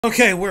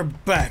Okay, we're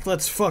back.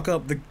 Let's fuck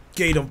up the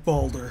gate of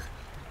Baldur.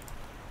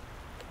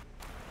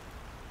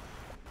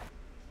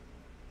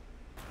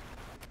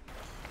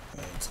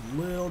 It's a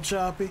little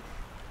choppy.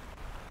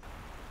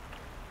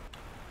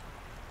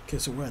 Okay,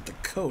 so we're at the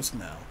coast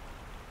now.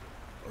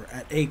 Or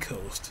at a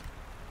coast.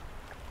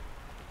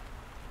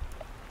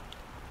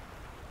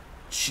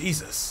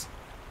 Jesus.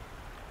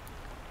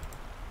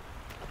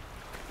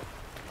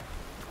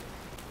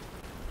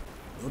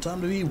 No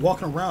time to be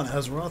walking around,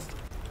 Azuroth.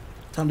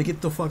 Time to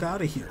get the fuck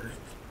out of here.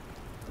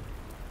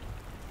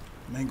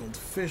 Mangled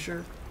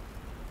Fisher.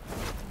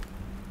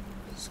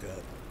 It's got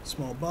a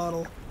small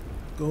bottle.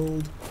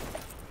 Gold.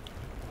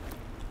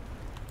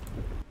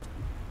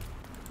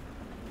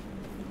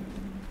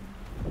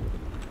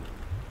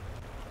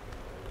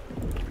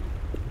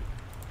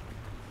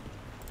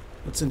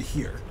 What's in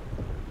here?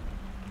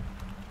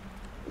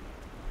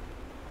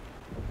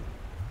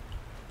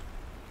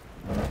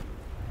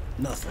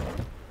 Nothing.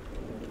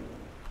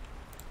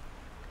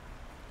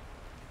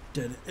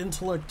 Dead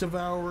Intellect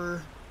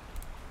Devourer.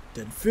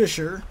 Dead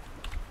Fisher.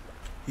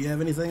 You have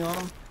anything on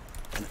him?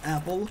 An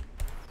apple.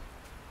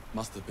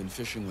 Must have been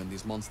fishing when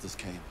these monsters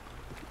came.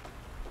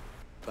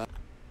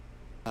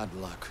 Bad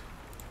luck.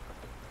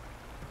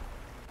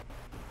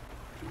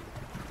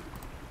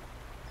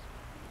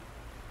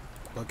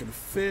 Bucket of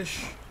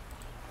fish.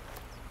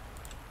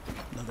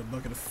 Another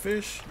bucket of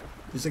fish.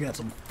 At least I got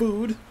some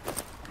food.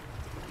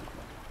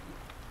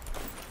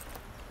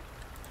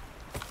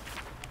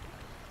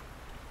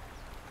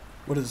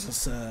 What is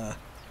this,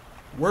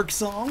 work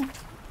song?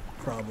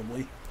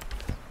 Probably.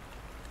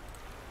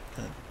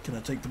 Can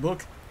I take the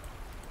book?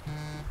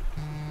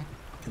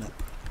 Can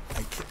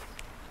I can't.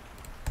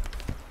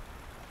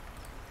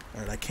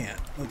 Alright, I can't.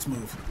 Let's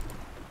move.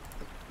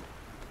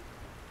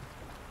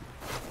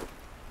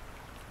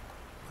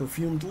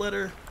 Perfumed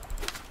letter.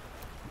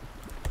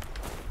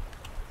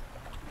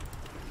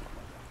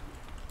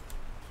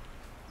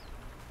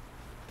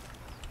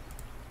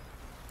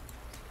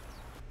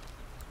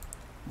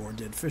 More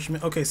dead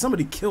fishermen. Okay,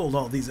 somebody killed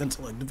all these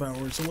intellect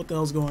devourers, so what the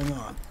hell's going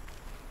on?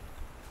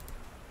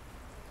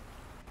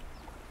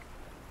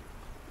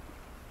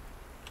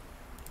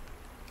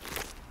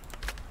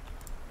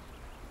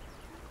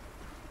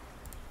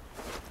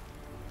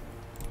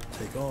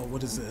 Take all.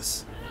 What is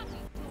this?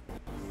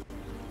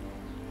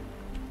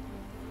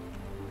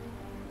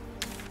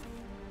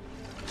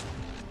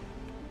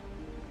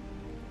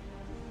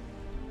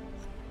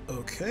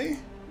 Okay.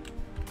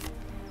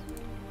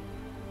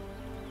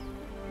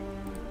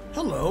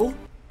 Hello.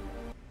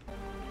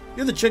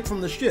 You're the chick from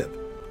the ship.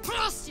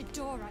 Blasted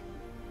door!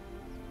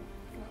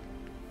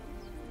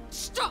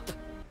 Stop!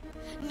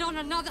 Not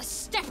another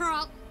step or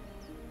I'll...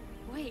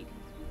 Wait.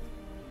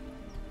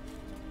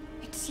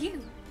 It's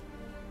you.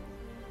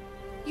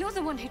 You're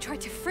the one who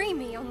tried to free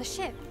me on the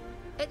ship.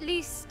 At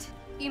least,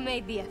 you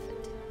made the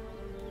effort.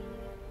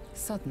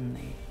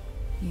 Suddenly,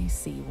 you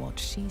see what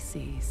she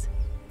sees.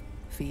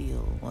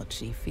 Feel what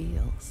she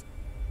feels.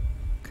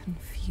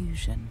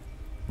 Confusion,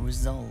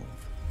 resolve,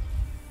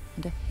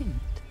 and a hint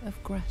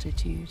of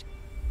gratitude.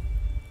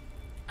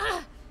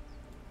 Ah!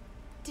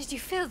 Did you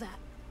feel that?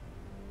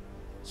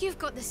 You've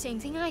got the same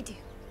thing I do.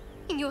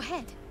 In your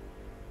head.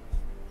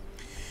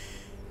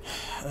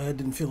 I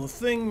didn't feel a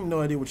thing.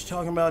 No idea what you're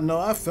talking about. No,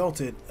 I felt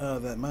it.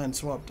 That mind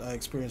swap I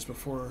experienced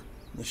before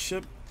the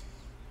ship.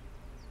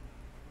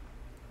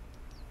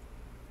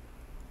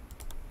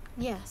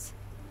 Yes.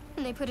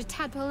 And they put a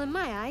tadpole in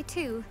my eye,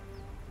 too.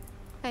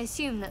 I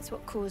assume that's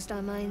what caused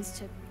our minds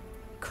to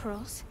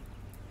cross.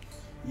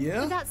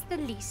 Yeah? But that's the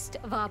least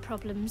of our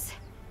problems.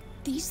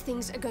 These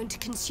things are going to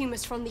consume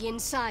us from the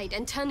inside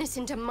and turn us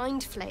into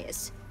Mind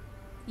Flayers.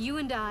 You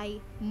and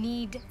I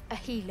need a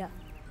healer.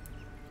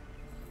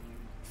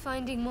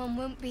 Finding one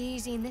won't be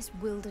easy in this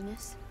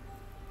wilderness.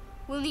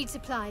 We'll need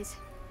supplies.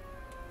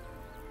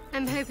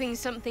 I'm hoping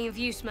something of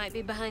use might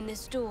be behind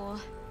this door.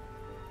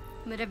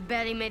 But I've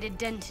barely made a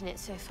dent in it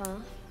so far.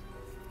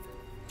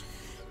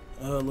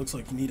 Looks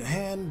like you need a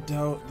hand.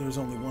 Doubt there's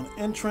only one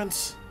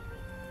entrance.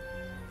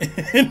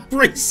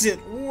 Embrace it.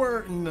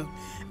 Or no.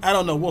 I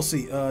don't know. We'll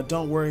see.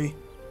 Don't worry.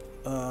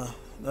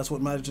 That's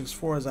what magic's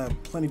for. As I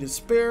have plenty to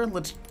spare.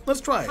 Let's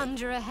try it.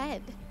 Conjure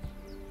ahead.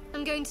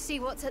 I'm going to see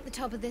what's at the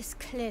top of this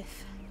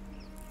cliff.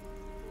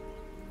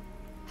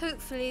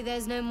 Hopefully,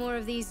 there's no more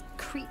of these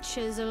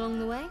creatures along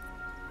the way.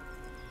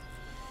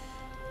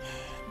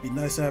 Be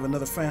nice to have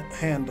another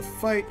hand to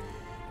fight.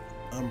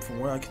 From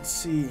where I can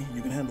see,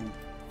 you can handle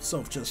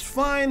yourself just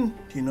fine.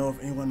 Do you know if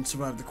anyone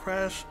survived the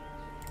crash?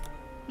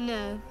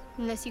 No,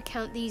 unless you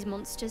count these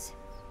monsters.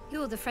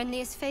 You're the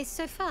friendliest face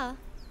so far.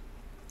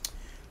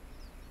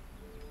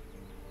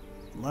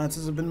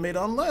 Alliances have been made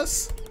on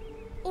less.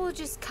 Or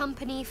just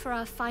company for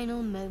our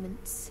final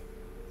moments.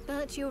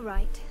 But you're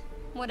right.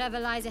 Whatever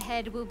lies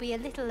ahead will be a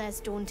little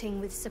less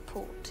daunting with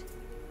support.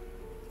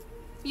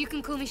 You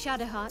can call me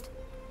Shadowheart.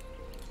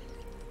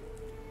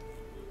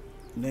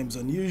 Name's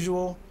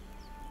unusual.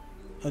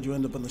 How'd you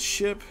end up on the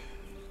ship?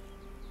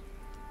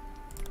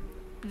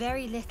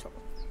 Very little.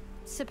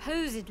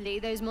 Supposedly,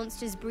 those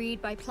monsters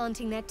breed by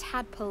planting their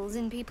tadpoles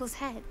in people's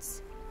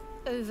heads.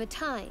 Over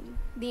time,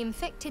 the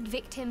infected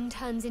victim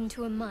turns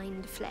into a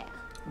Mind Flayer.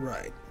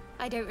 Right.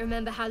 I don't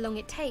remember how long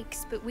it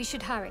takes, but we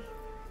should hurry.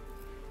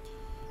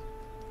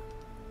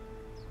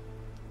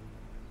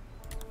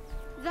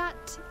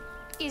 That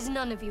is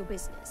none of your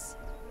business.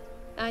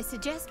 I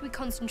suggest we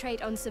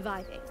concentrate on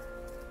surviving.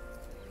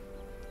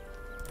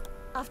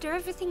 After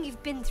everything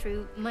you've been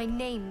through, my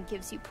name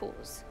gives you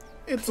pause.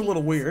 It's a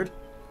little weird.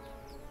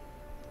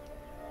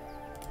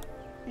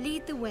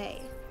 Lead the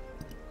way.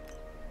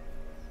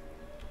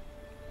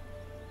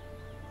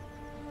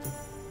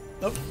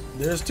 Oh,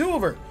 there's two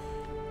of her.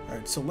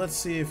 Alright, so let's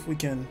see if we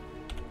can...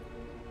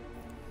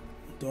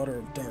 Daughter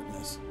of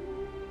Darkness.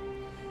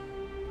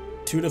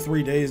 2 to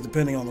 3 days,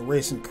 depending on the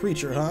race and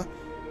creature, huh?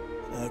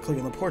 Click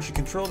on the portrait,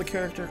 control the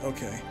character.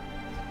 Okay.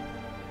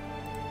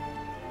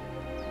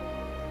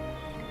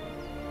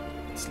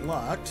 It's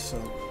locked, so...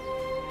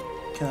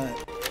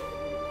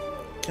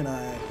 Can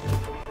I...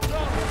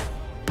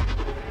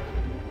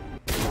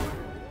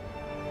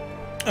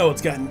 Oh,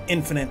 it's got an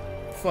infinite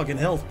fucking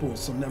health pool,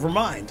 so never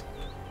mind.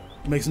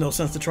 Makes no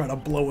sense to try to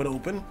blow it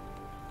open.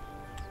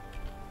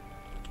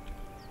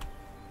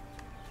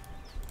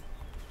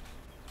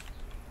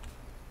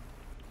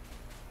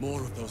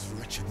 More of those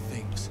wretched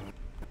things.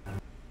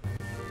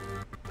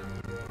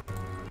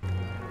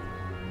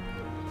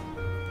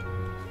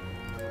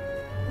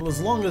 Well,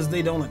 as long as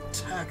they don't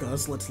attack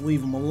us, let's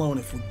leave them alone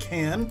if we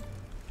can.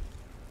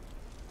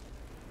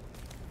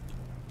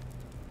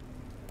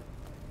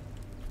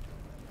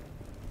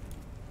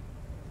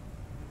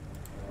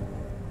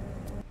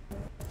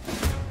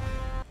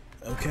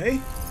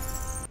 Okay.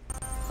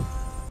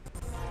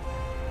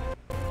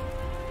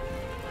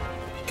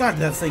 God,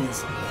 that thing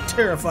is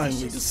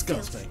terrifyingly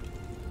disgusting.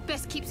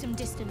 Best keep some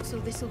distance, or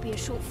this will be a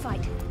short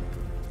fight.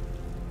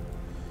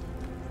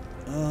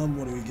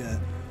 What do we got?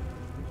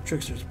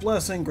 Trickster's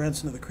Blessing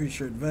grants another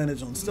creature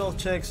advantage on stealth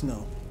checks.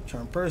 No.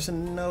 Charm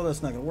Person. No,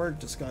 that's not gonna work.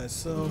 Disguise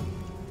Self.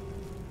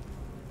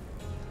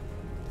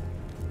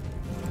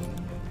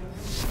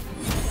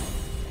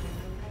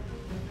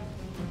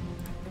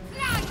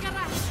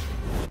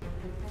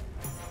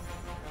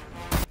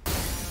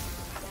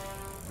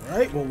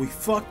 Alright, well, we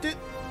fucked it.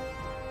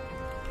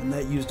 And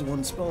that used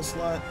one spell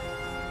slot.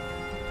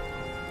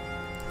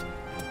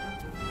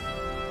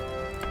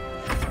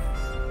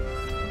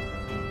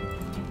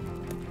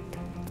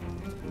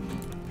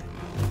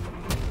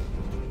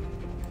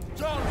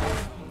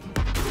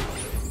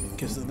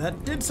 Okay, so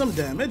that did some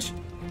damage.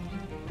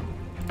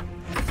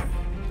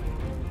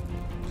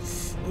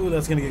 Ooh,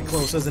 that's gonna get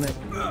close, isn't it?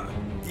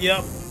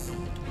 Yep.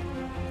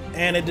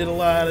 And it did a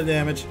lot of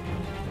damage.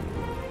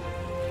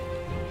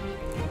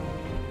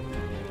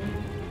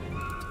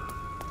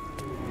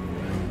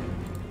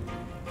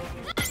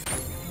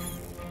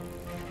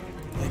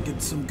 That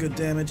gets some good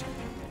damage.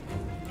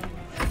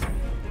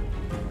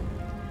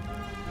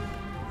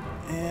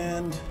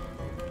 And...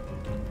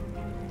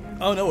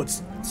 oh no,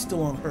 it's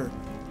still on her.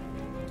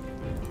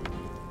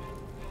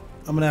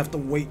 I'm gonna have to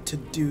wait to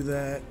do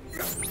that.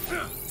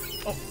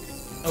 Oh,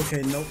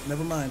 okay, nope,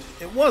 never mind.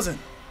 It wasn't.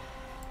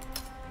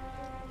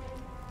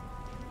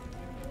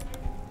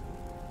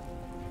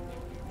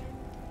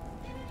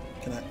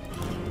 Can I?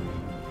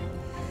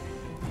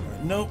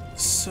 Alright, nope.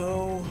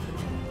 So,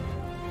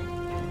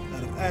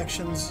 out of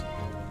actions,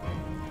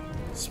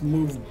 let's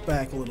move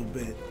back a little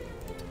bit.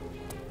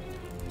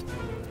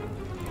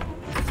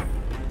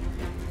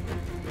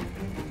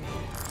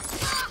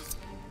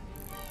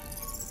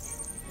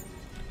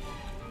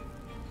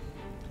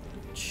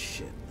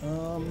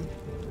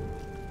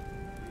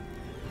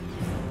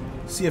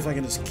 See if I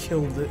can just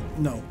kill the...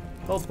 no.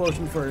 Health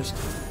potion first.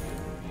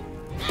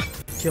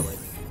 Kill it.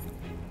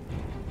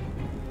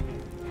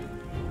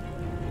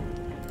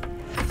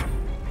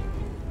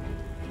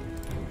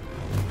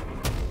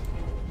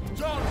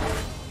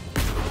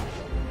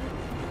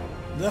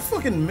 Did that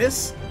fucking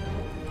miss?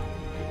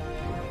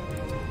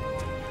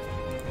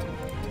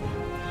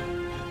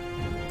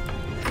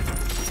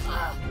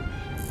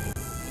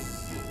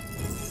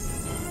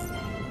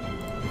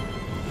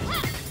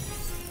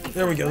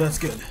 There we go, that's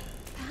good.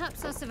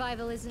 Perhaps our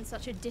survival isn't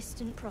such a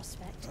distant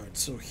prospect. Alright,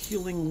 so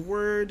healing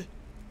word.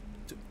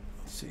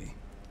 Let's see.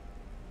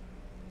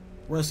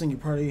 Resting your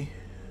party.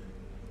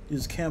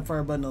 Use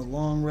campfire button, a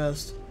long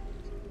rest.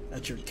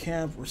 At your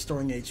camp,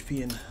 restoring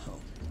HP and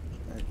health.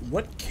 Alright,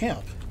 what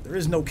camp? There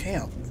is no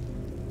camp.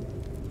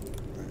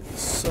 Alright,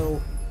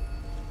 so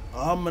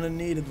I'm gonna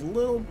need a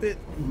little bit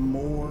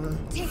more.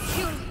 Take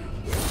your...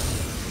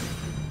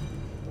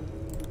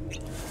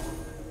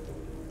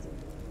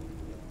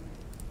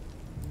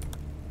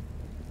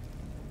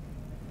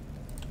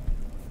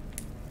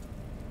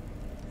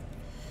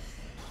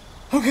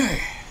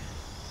 Okay.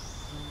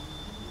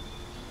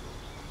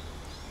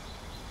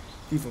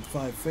 Default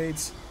 5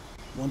 fates.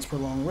 Once per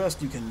long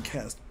rest, you can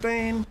cast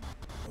Bane.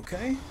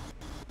 Okay.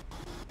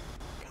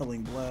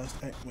 Compelling Blast.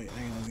 Wait,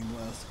 Agonizing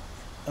Blast.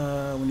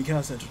 When you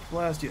cast Eldritch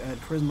Blast, you add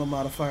Charisma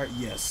modifier.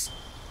 Yes.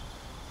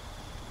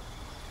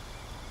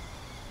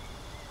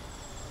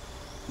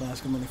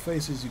 Mask of Many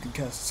Faces, you can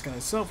cast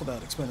Disguise Self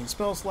without expending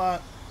spell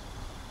slot.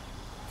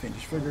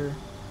 Fiendish Vigor.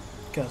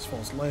 Cast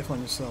False Life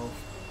on yourself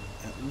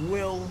at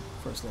will.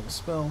 First level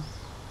spell.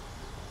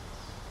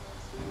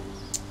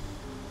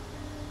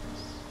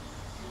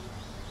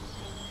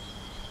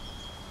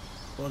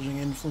 Bludgeoning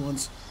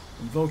Influence.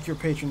 Invoke your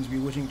patron's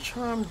Bewitching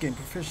Charm. Gain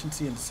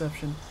proficiency in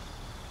Deception.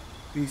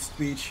 Beast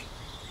Speech.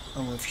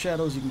 Armor of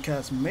Shadows. You can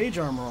cast Mage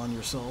Armor on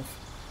yourself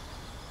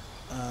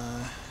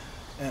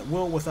at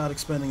will without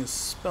expending a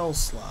spell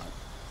slot.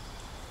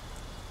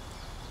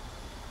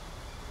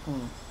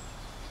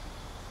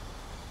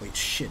 Wait,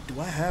 shit. Do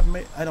I have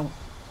Mage? I don't...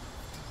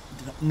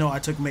 No, I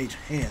took Mage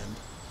Hand.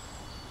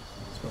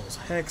 Spells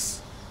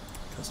Hex.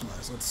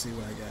 Customize. Let's see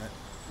what I got.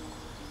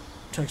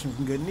 Protection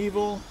from Good and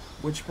Evil.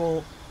 Witch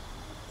Bolt.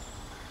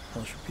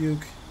 Hellish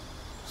Rebuke.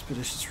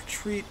 Expeditious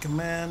Retreat.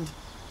 Command.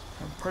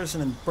 Harm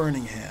Person. And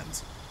Burning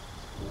Hands.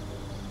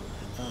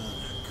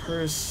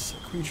 Curse.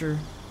 A creature.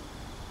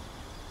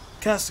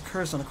 Cast a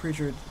curse on a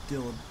creature.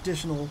 Deal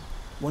additional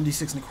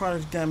 1d6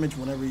 necrotic damage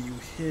whenever you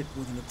hit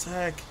with an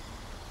attack.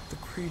 The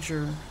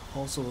creature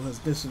also has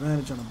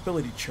disadvantage on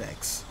ability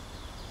checks.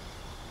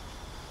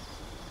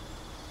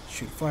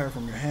 Shoot fire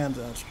from your hand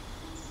out.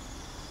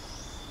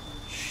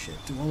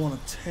 Shit, do I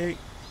want to take...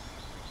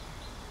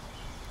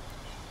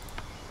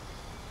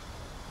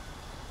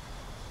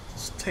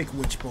 Let's take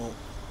Witch Bolt.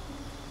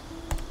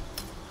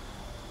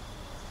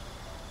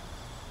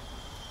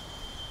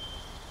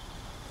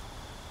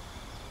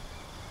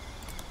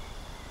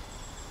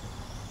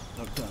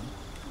 Oh, done.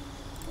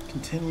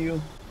 Continue.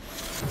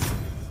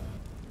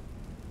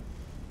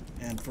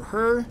 And for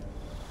her,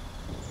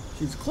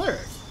 she's a cleric.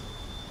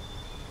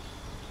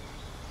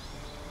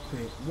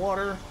 Create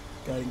water,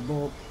 guiding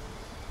bolt.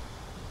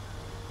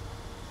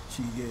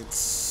 She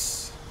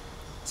gets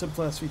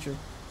subclass feature.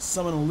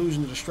 Summon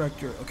illusion to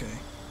distract your... Okay.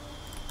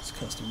 It's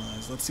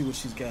customized. Let's see what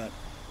she's got.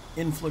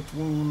 Inflict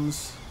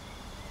wounds.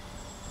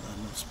 Not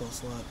enough spell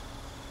slot.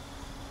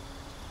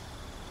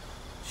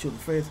 Shield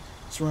of Faith.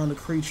 Surround a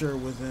creature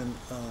within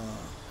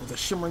with a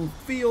shimmering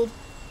field.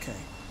 Okay.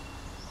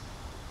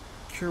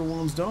 Cure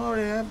wounds. Don't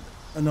already have...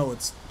 Oh, no,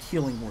 it's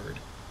healing word.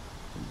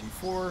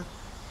 1d4.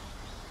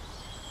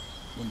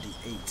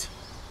 1d8.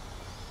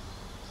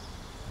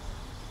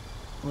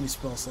 How many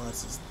spell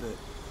slots is that?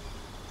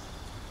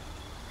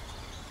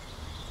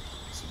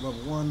 So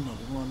level 1,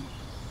 level 1.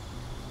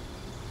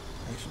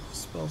 Action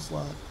spell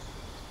slot.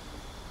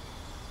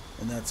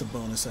 And that's a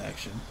bonus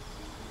action.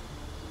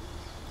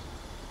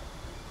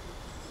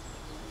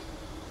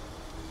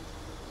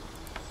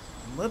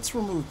 Let's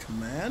remove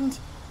command.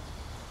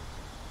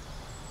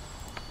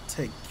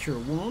 Take cure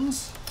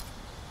wounds.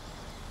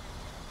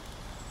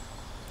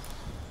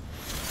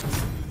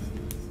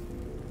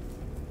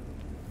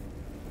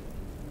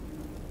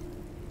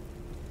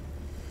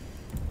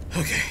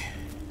 Okay.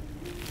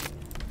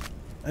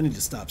 I need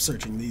to stop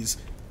searching these.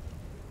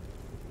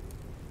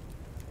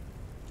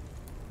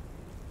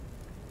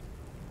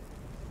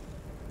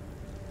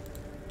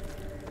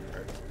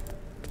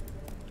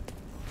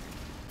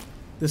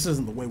 This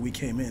isn't the way we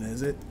came in,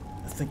 is it?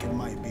 I think it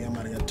might be. I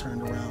might have got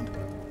turned around.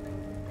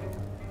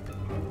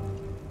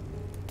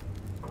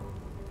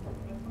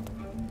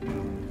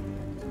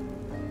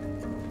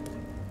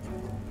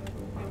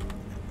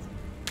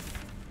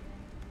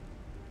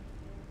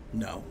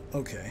 No.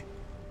 Okay.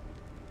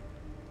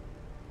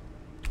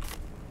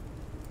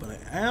 But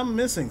I am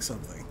missing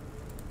something.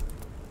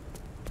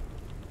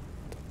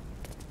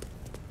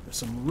 There's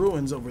some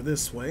ruins over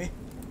this way.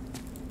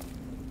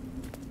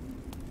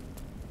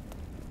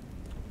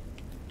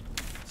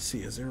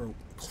 See, is there a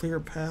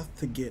clear path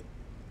to get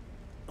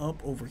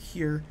up over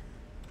here?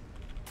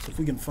 So if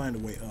we can find a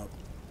way up.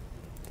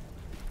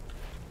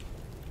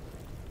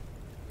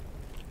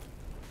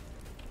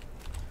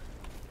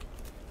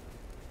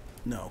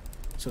 No.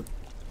 So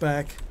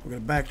back, we're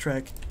gonna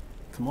backtrack,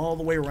 come all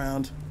the way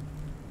around.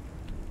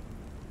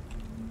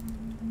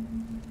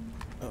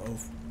 Uh-oh,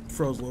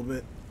 froze a little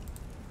bit.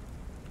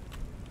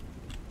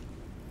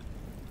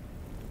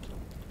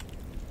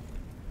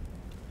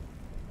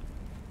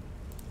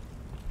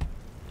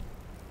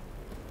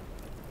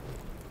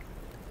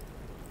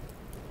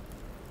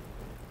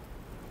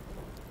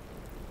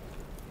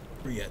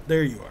 Yeah,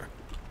 there you are.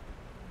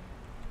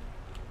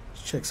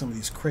 Let's check some of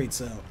these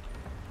crates out.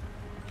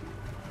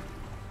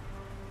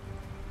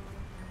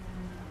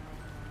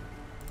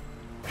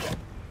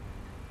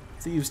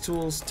 Thieves'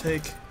 tools,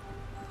 take.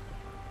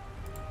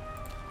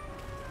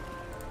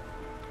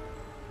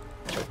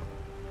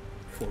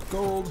 4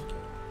 gold.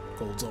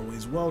 Gold's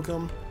always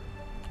welcome.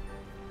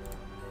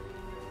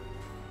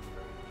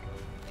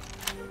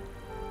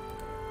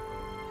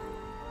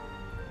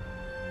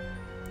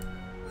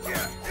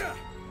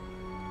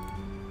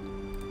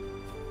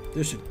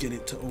 This should get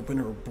it to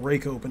open, or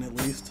break open at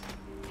least.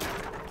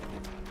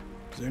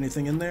 Is there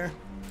anything in there?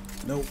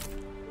 Nope.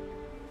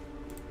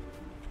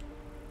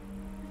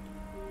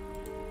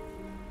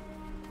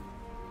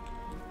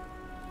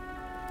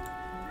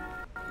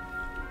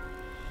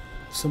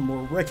 Some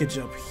more wreckage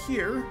up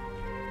here.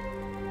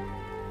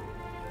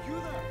 You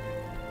there?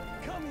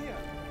 Come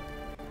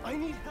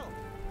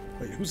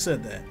Who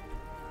said that?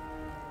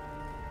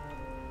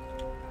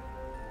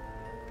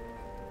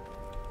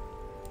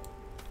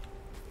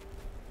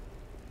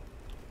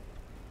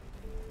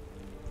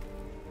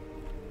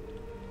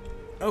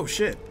 Oh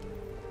shit.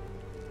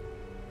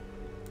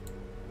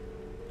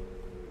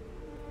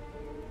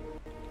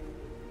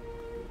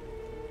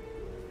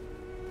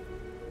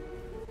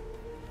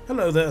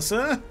 Hello there,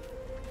 sir.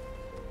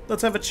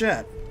 Let's have a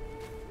chat.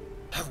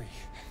 Hurry.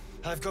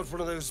 I've got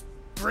one of those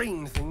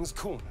brain things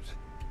cornered.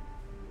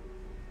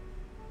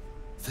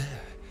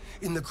 There,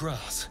 in the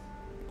grass.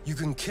 You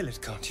can kill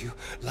it, can't you?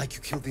 Like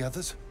you killed the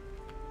others?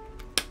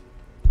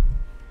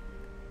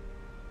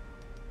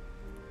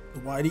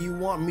 Why do you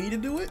want me to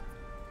do it?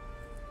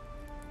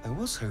 I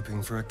was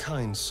hoping for a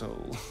kind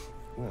soul.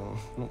 Well,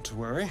 not to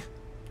worry.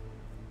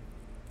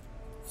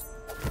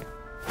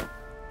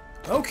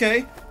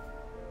 Okay.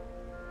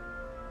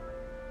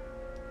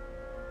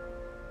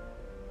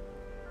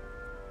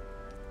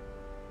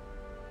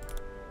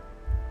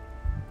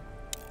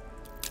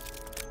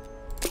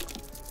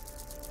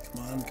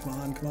 Come on, come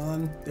on, come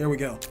on. There we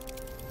go.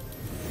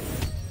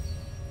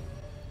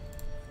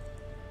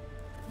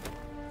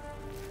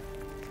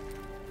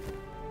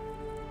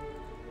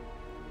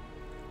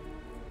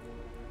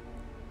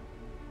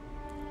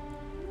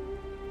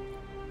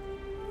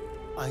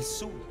 I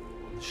saw you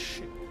on the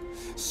ship,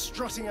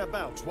 strutting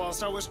about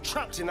whilst I was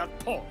trapped in that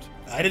pod.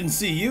 I didn't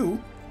see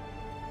you.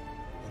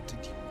 What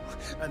did you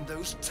and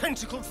those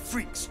tentacled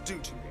freaks do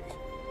to me?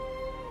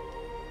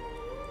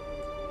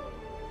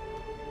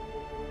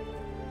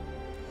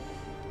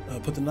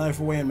 Put the knife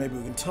away and maybe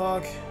we can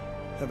talk.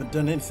 Haven't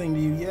done anything to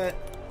you yet.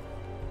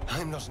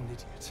 I'm not an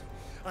idiot.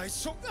 I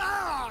saw...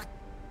 Ah!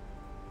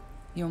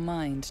 Your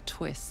mind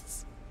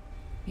twists.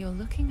 You're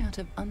looking out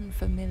of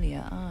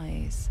unfamiliar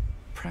eyes,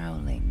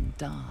 prowling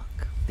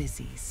dark,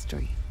 busy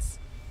streets.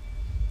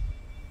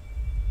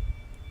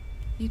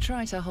 You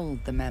try to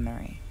hold the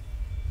memory,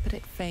 but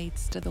it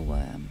fades to the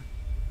worm,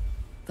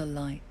 the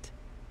light,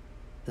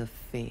 the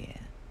fear.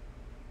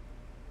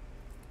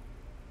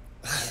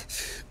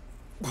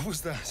 What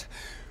was that?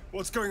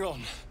 What's going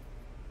on?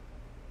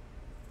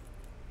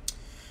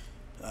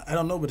 I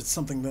don't know, but it's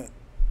something that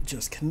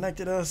just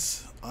connected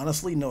us.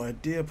 Honestly, no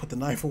idea. Put the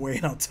knife away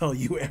and I'll tell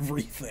you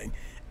everything.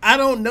 I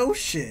don't know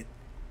shit.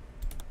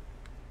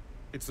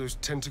 It's those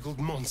tentacled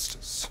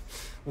monsters.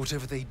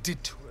 Whatever they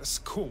did to us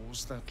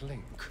caused that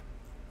link.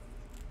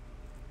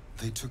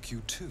 They took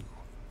you too.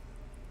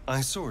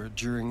 I saw it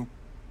during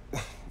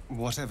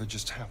whatever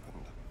just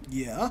happened.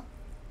 Yeah?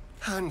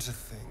 And to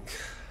think,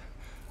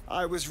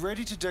 I was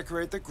ready to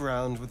decorate the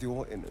ground with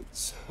your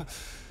innards.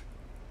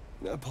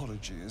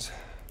 Apologies.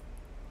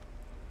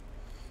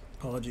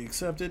 Apology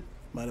accepted.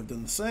 Might have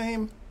done the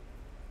same.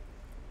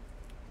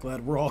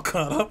 Glad we're all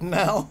caught up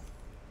now.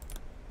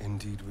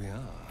 Indeed we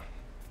are.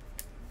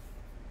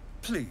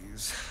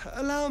 Please,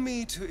 allow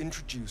me to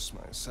introduce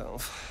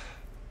myself.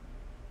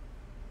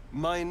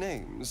 My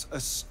name's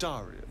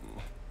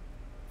Astarion.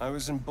 I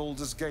was in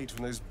Baldur's Gate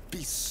when those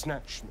beasts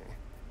snatched me.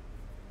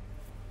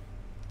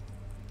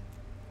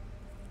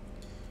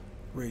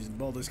 Raised in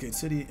Baldur's Gate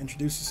City.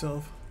 Introduce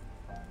yourself.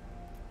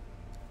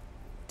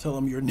 Tell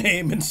them your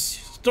name and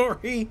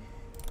story.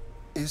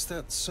 Is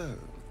that so?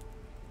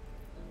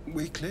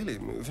 We clearly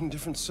move in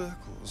different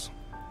circles.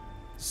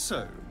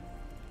 So,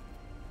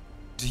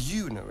 do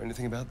you know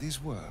anything about these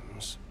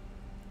worms?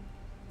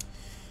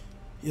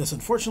 Yes,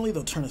 unfortunately,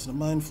 they'll turn us into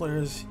Mind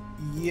Flayers.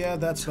 Yeah,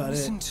 that's about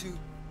it.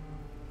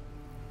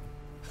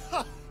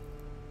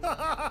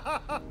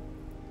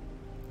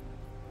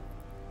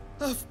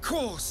 Of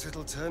course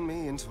it'll turn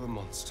me into a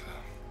monster.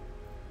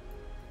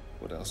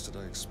 What else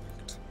did I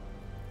expect?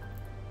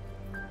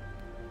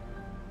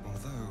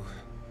 Although,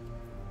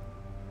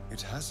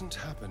 it hasn't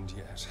happened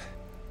yet.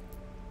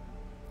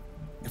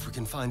 If we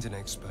can find an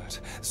expert,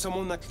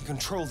 someone that can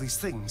control these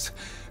things,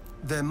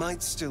 there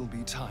might still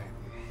be time.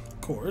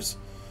 Of course.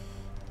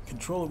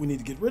 Control it, we need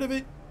to get rid of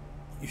it.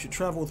 You should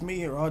travel with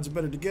me, our odds are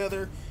better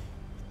together.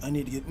 I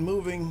need to get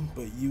moving,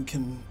 but you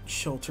can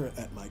shelter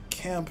at my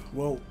camp.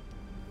 Well,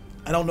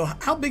 I don't know.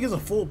 How big is a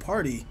full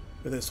party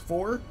for this?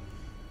 4?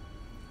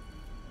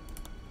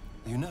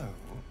 You know,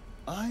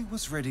 I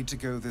was ready to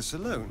go this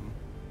alone,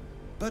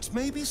 but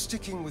maybe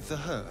sticking with the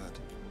herd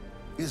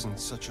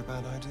isn't such a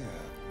bad idea.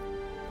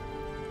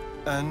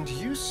 And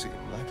you seem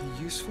like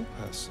a useful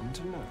person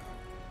to know.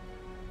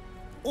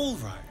 All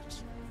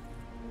right,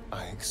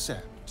 I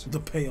accept. The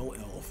pale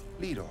elf.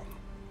 Lead on.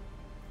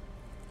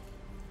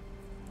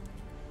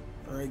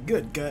 Alright,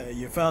 good.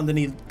 You found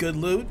any good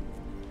loot?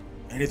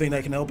 Anything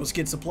that can help us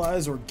get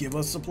supplies or give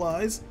us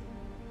supplies?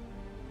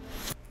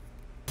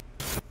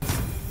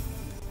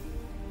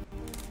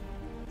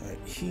 Alright,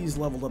 he's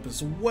leveled up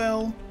as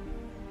well.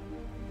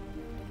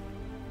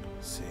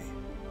 Let's see.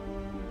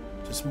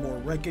 Just more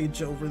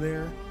wreckage over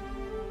there.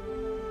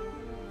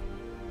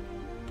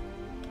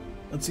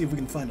 Let's see if we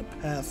can find a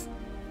path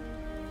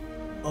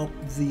up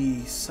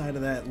the side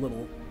of that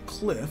little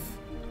cliff.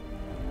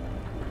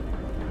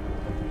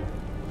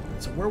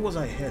 So where was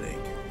I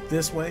heading?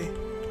 This way?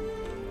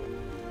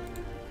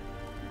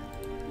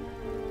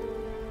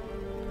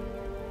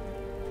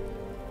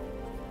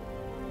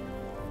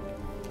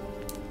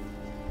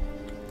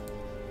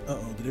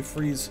 Uh-oh, did it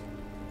freeze?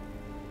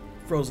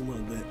 Froze a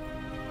little bit.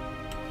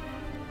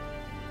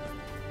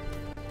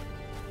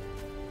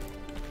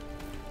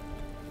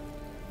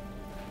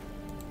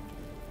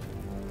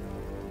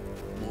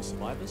 More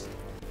survivors?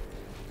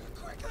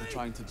 They're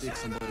trying to dig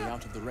somebody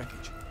out of the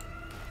wreckage.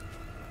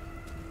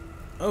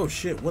 Oh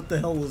shit, what the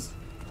hell was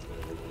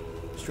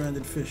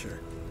Stranded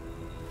Fisher?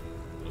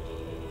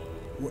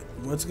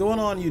 What's going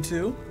on, you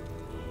two?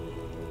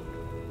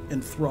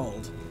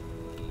 Enthralled.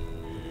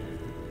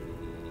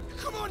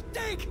 Come on,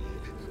 dig!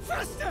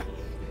 Faster!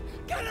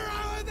 Get her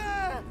out of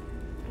there!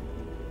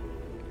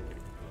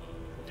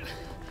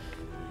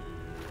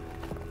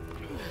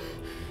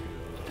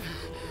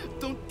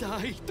 Don't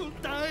die!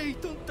 Don't die!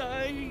 Don't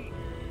die!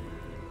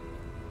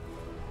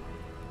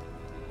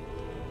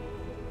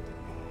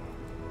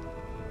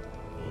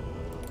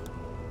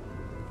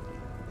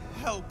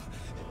 Help!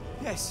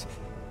 Yes!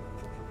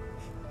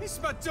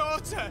 It's my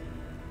daughter!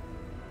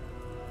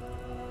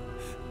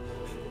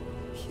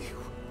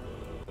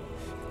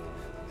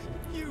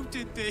 You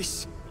did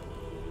this!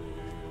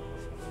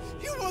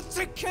 You want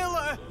to kill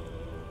her!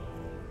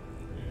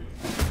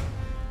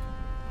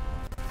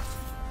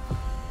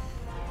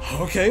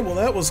 Okay, well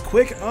that was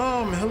quick.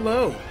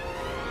 Hello.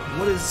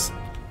 What is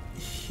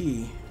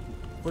he?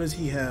 What does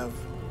he have?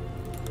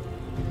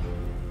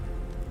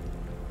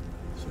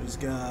 So he's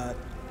got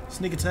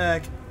sneak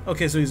attack.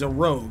 Okay, so he's a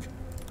rogue.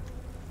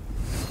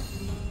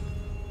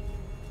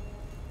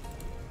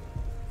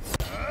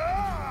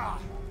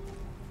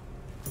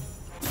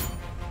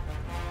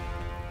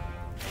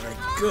 Alright,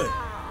 good.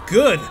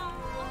 Good!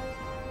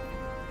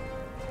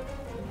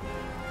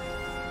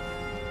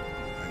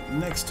 Alright,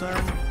 next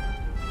turn.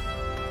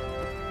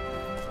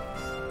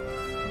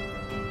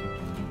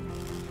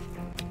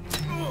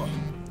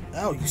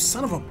 Ow, you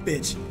son of a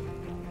bitch!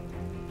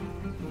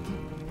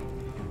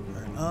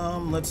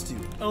 Alright, let's do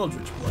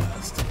Eldritch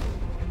Blast.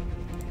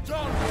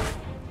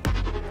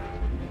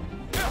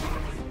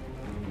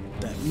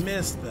 That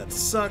missed, that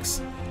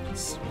sucks.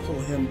 Let's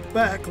pull him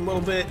back a little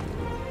bit.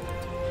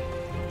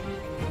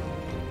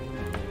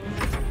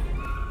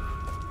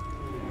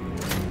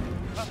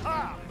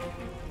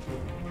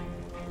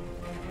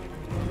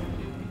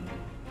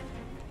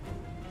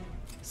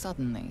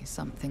 Suddenly,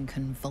 something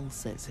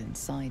convulses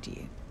inside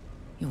you.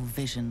 Your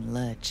vision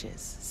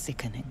lurches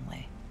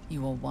sickeningly.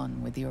 You are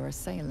one with your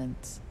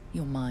assailants,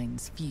 your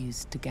minds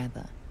fused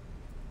together.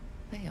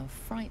 They are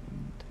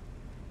frightened,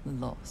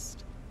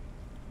 lost.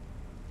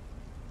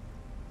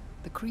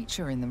 The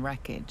creature in the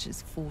wreckage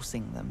is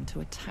forcing them to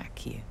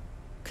attack you,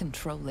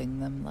 controlling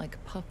them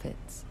like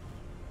puppets.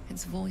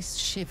 Its voice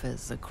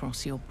shivers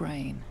across your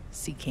brain,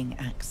 seeking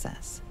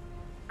access,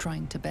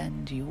 trying to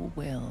bend your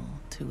will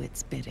to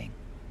its bidding.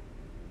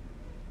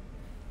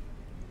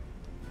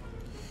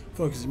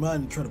 Focus your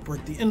mind and try to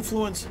break the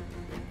influence.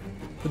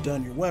 Put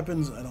down your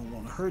weapons. I don't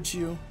want to hurt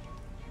you.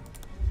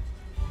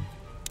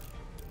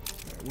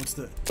 Alright, what's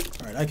the...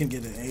 Alright, I can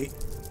get an 8.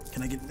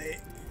 Can I get an 8?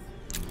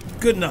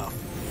 Good enough.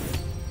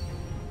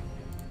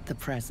 The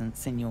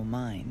presence in your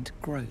mind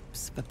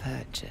gropes for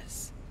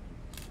purchase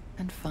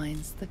and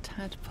finds the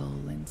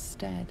tadpole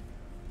instead.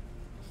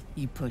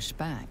 You push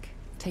back,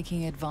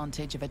 taking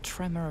advantage of a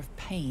tremor of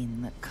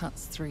pain that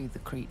cuts through the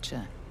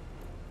creature.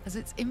 As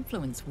its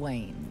influence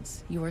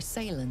wanes, your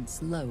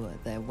assailants lower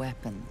their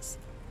weapons,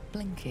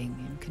 blinking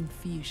in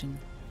confusion.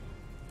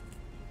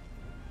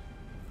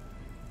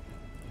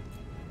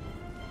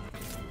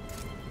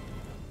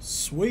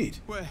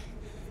 Sweet.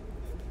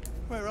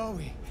 Where are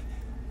we?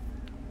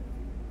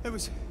 There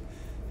was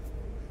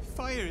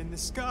fire in the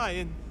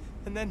sky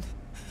and then...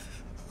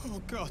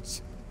 Oh God.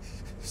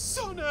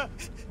 Sona!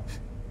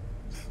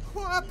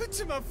 What happened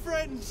to my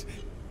friend?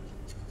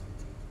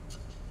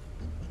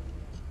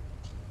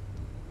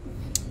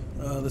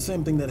 The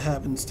same thing that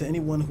happens to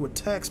anyone who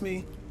attacks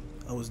me.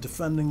 I was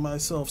defending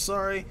myself,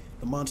 sorry.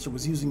 The monster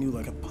was using you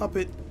like a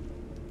puppet.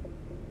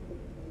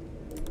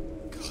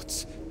 God,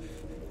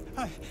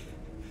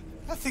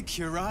 I think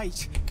you're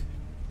right.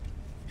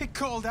 It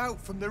called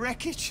out from the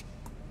wreckage.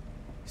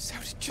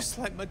 Sounded just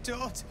like my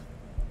daughter.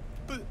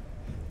 But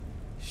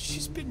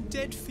she's been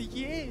dead for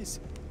years.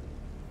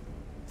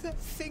 That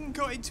thing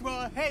got into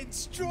our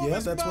heads, drove Yeah,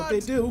 us that's mad. what they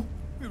do.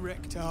 We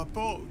wrecked our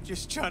boat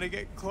just trying to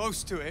get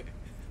close to it.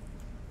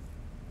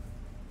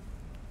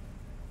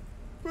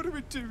 What do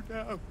we do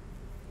now?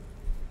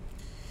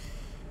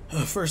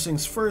 First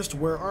things first,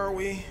 where are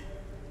we?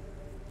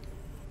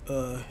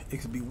 It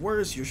could be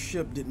worse. Your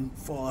ship didn't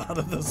fall out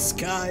of the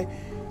sky.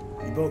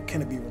 Your boat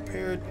can't be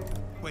repaired.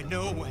 We're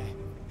nowhere.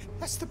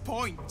 That's the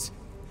point.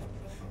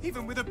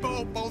 Even with a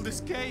boat,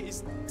 Baldur's Gate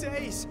is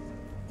days.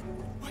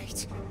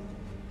 Wait.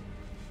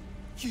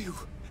 You.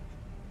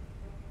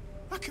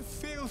 I can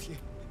feel you.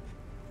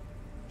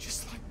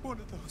 Just like one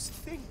of those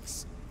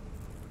things.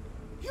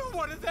 You're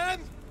one of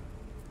them!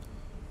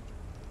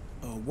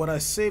 What I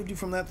saved you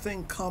from that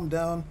thing, calm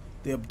down.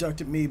 They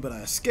abducted me, but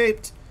I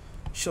escaped.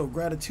 Show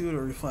gratitude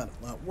or you'll find it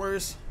a lot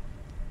worse.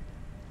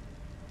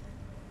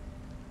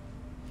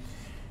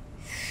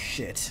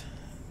 Shit.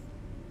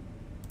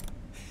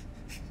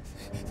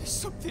 There's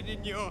something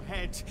in your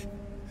head.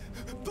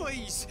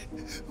 Please,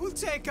 we'll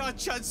take our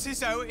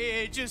chances out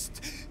here.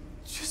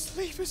 Just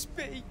leave us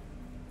be.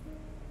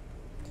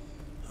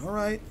 All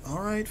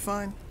right,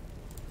 fine.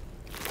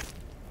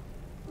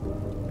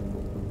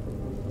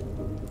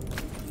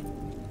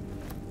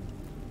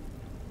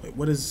 Wait,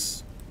 what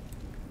is...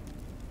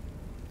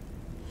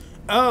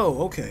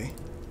 Oh, okay.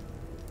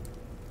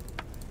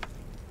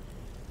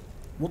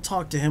 We'll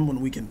talk to him when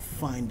we can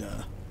find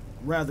a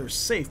rather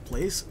safe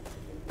place.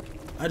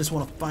 I just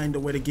want to find a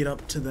way to get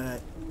up to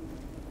that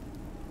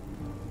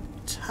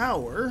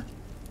tower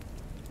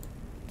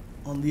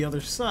on the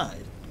other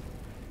side.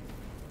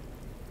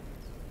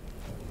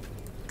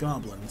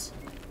 Goblins.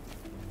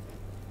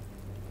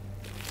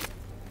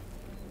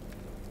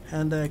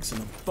 Hand axe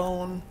and a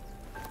bone.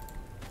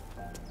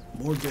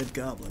 More dead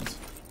goblins.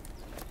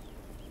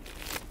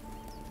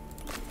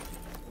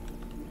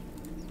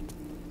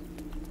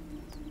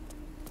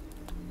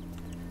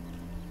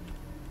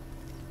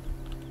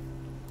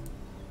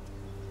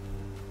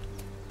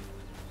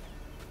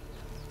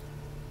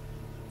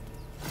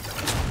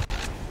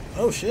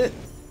 Oh shit.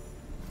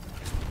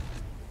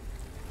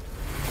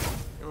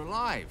 You're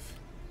alive.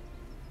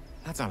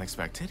 That's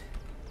unexpected.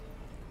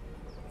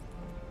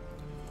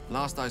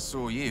 Last I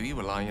saw you, you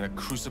were lying in a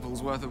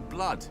crucible's worth of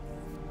blood.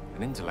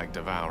 An intellect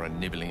devourer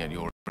nibbling at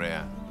your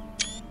ear.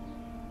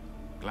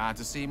 Glad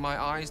to see my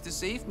eyes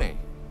deceive me.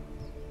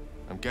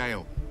 I'm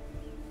Gale.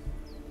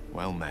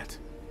 Well met.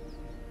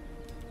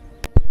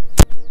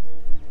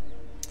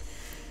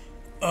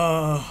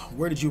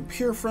 Where did you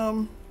appear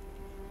from?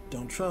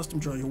 Don't trust him,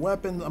 draw your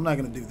weapon. I'm not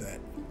gonna do that.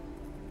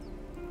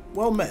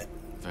 Well met.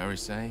 Very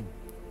same.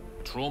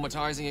 A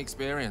traumatizing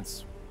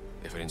experience,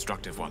 if an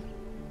instructive one.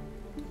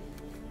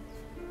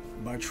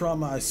 By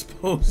trauma, I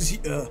suppose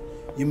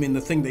you mean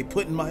the thing they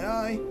put in my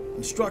eye?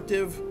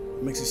 Instructive?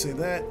 Makes you say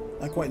that?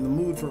 Not quite in the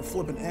mood for a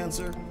flippant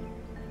answer.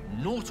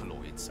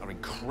 Nautiloids are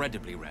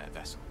incredibly rare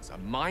vessels, a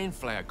Mind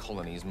Flayer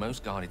colony's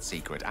most guarded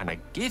secret, and a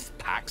gift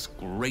pack's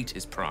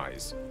greatest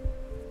prize.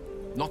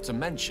 Not to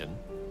mention,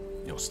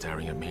 you're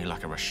staring at me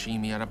like a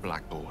Rashimi at a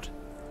blackboard.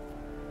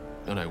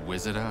 You're no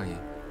wizard, are you?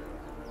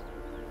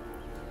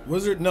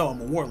 Wizard? No,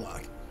 I'm a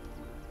warlock.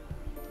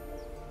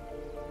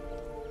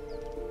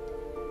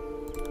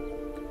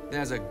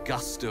 There's a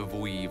gust of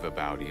weave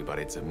about you, but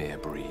it's a mere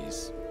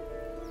breeze.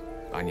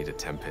 I need a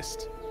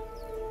tempest.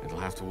 It'll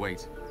have to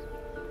wait.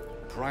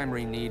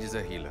 Primary need is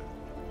a healer.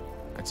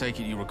 I take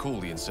it you recall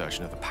the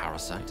insertion of the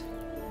parasite?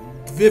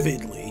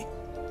 Vividly.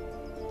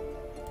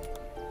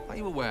 Are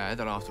you aware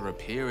that after a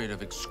period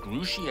of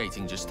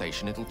excruciating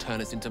gestation, it'll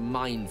turn us into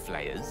Mind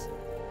Flayers?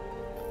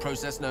 A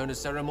process known as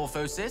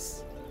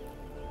ceremorphosis?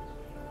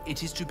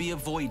 It is to be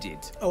avoided.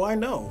 Oh, I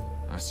know.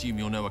 I assume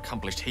you're no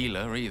accomplished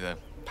healer either.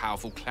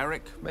 Powerful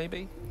cleric,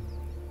 maybe?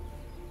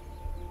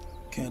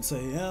 Can't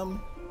say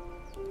am.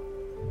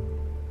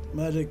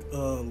 Magic,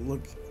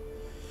 look,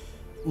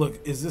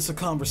 is this a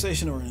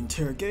conversation or an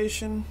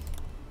interrogation?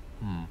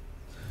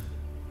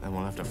 Then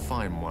we'll have to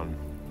find one.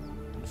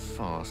 And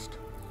fast.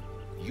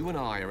 You and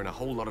I are in a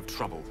whole lot of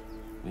trouble.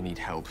 We need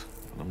help,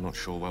 and I'm not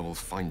sure where we'll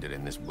find it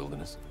in this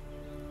wilderness.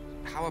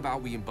 How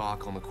about we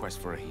embark on the quest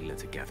for a healer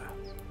together?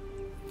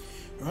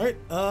 Alright,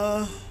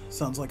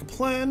 sounds like a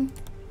plan.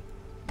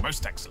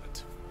 Most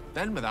excellent.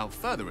 Then, without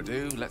further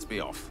ado, let's be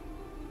off.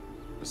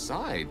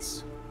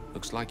 Besides,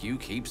 looks like you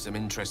keep some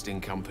interesting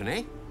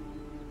company.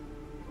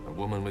 A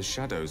woman with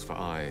shadows for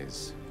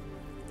eyes,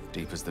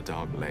 deep as the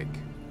dark lake.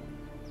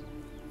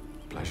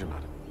 Pleasure,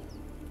 madam.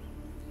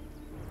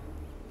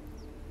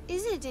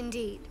 Is it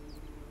indeed?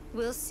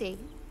 We'll see.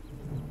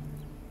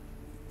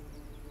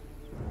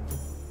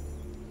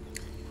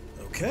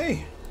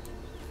 Okay.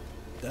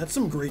 That's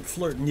some great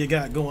flirting you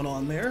got going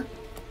on there.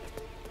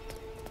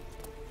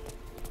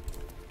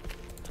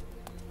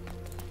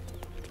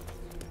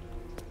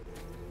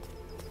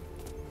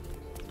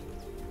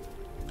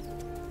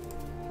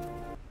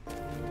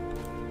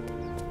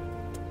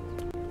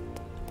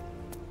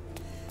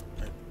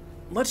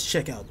 Let's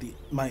check out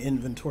my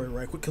inventory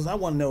right quick, because I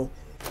want to know,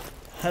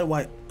 how do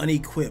I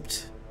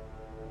unequipped?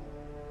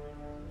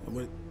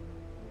 What?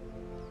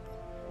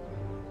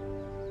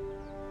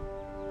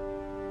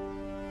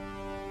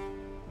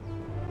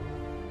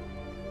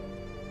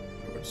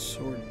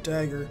 Sword,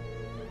 dagger.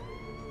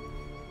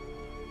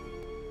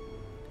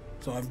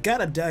 So I've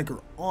got a dagger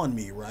on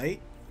me, right?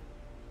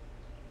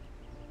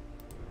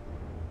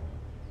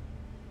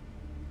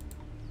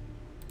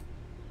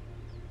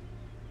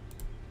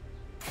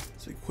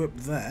 So equip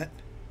that.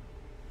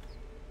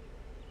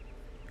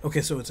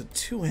 Okay, so it's a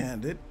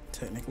two-handed,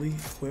 technically,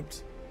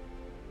 equipped.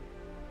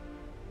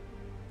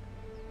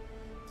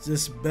 Is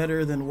this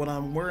better than what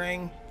I'm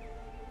wearing?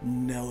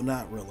 No,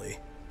 not really.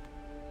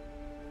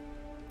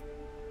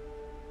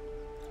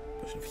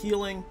 Potion of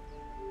healing.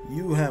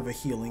 You have a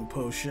healing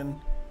potion.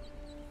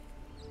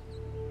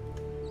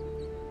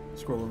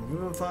 Scroll of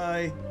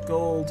Revivify,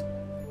 gold.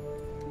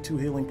 2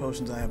 healing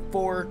potions, I have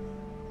 4.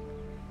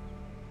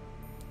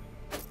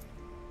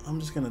 I'm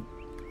just gonna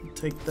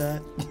take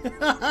that.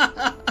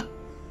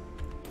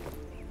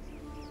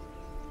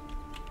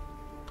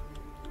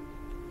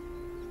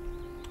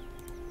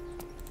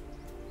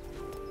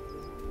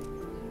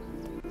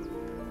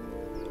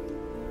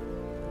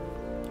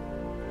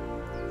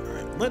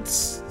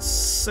 let's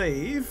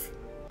save.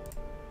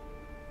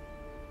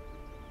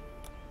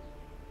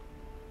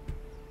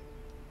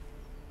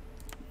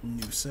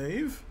 New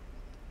save.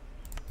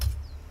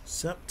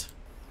 Accept.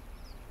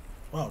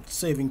 Wow,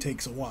 saving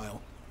takes a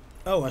while.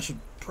 Oh, I should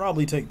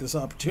probably take this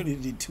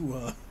opportunity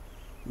to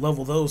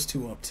level those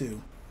two up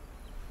too.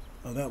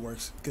 Oh, that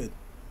works. Good.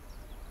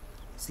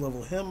 Let's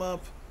level him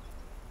up.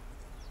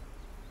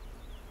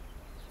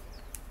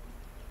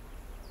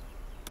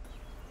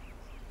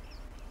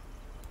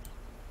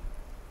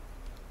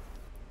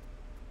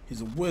 He's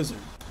a wizard.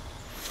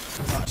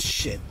 Ah,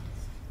 shit.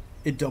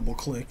 It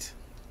double-clicked.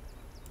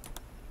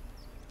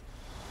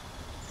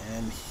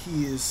 And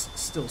he is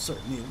still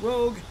certainly a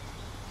rogue.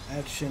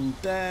 Action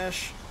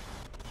dash.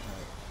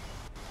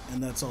 Alright.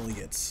 And that's all he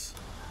gets.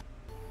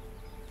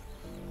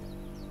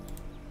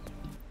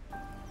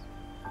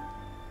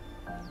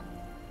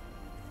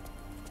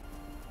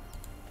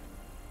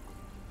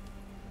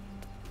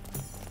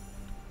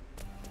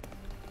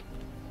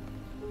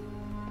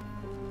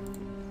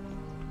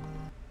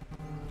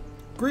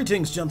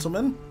 Greetings,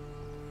 gentlemen.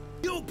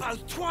 You're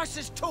both twice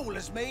as tall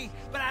as me,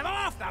 but have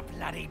half the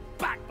bloody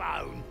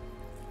backbone.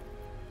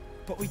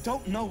 But we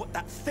don't know what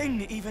that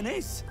thing even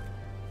is.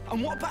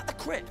 And what about the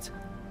crypt?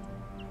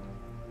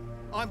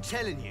 I'm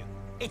telling you,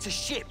 it's a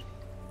ship.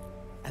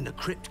 And the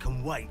crypt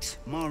can wait.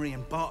 Mari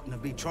and Barton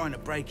have been trying to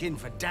break in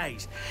for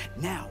days.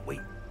 Now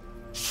we...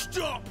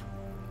 Stop!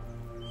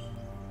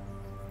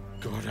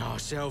 Got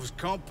ourselves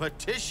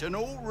competition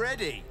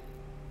already.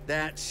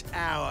 That's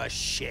our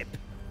ship.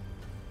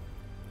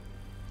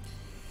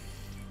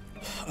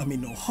 I mean,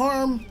 no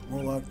harm.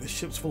 Warlock, the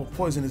ship's full of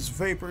poisonous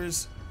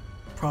vapors.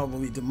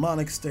 Probably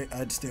demonic.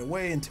 I'd stay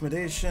away.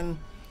 Intimidation.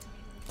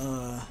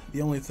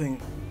 The only thing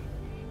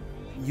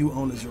you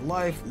own is your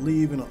life.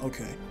 Leave and...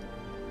 Okay.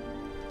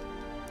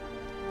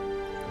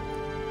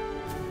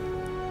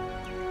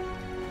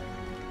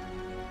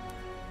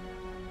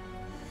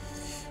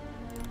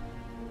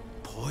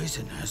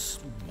 Poisonous?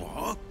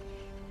 What?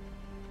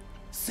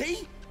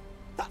 See?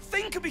 That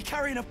thing could be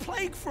carrying a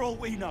plague for all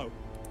we know.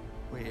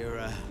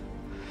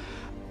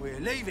 We're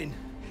leaving.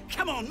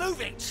 Come on, move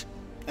it!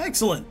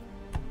 Excellent.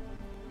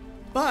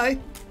 Bye.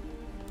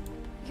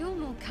 You're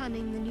more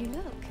cunning than you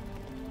look.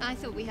 I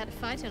thought we had a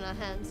fight on our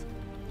hands.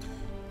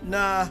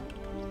 Nah.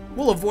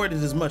 We'll avoid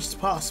it as much as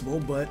possible,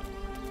 but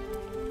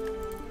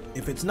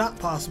if it's not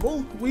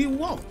possible, we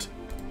won't.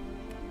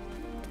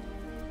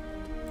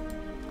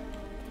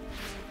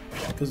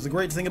 Because the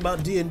great thing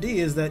about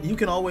D&D is that you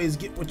can always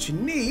get what you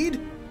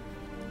need.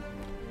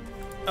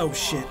 Oh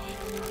shit.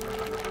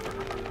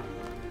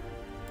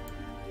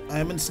 I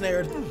am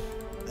ensnared.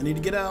 I need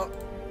to get out.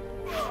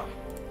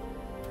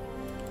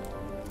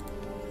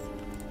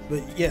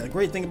 But yeah, the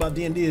great thing about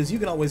D&D is you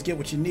can always get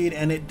what you need,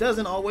 and it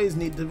doesn't always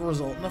need to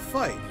result in a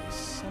fight. There's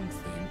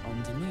something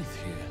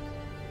underneath here.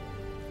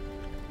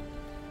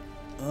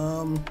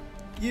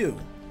 You.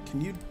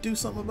 Can you do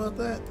something about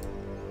that?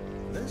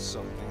 There's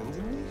something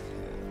underneath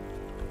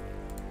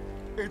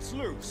here. It's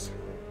loose.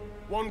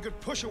 One could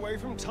push away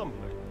from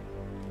tumbling.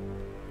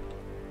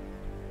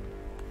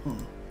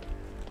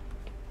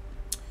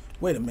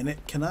 Wait a minute.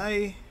 Can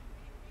I...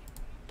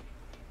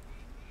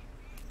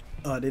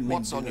 Oh, I didn't mean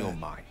What's to do on your that.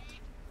 mind?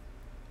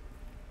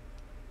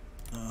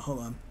 Hold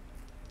on.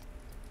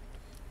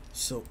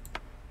 So,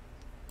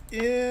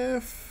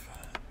 if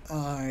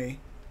I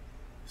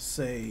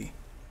say...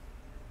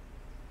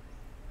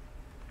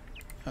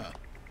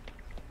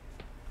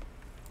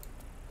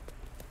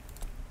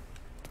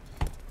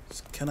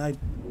 So can I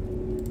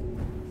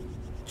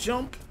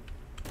jump?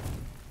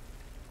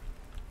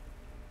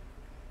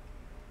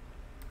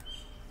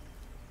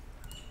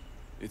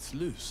 It's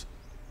loose.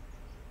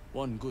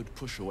 One good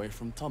push away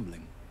from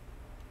tumbling.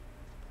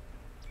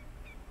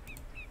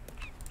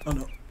 Oh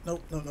no,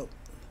 no.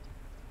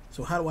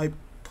 So how do I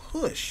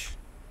push?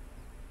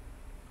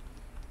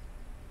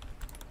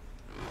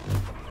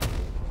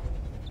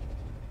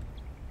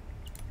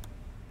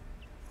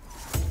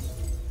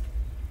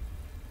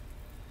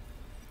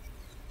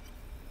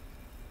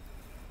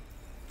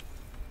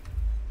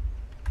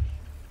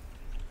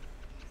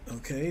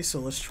 Okay, so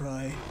let's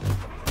try.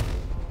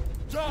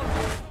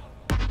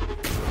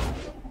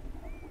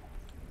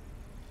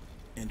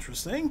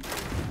 Interesting.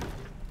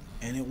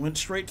 And it went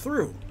straight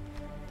through.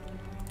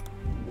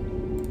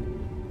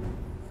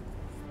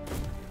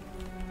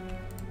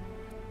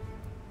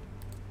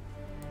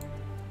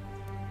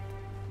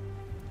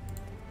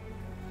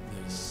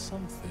 There's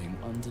something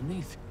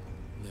underneath.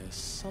 There's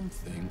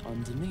something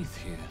underneath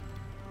here.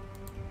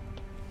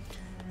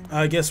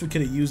 I guess we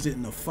could have used it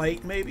in a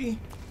fight, maybe?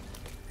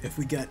 If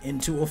we got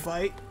into a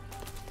fight.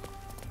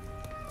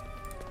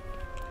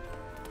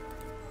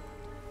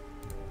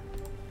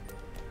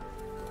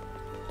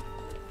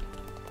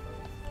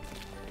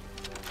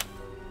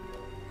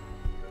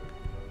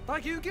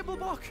 Thank you,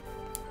 Gibblebok.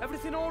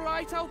 Everything all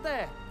right out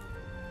there?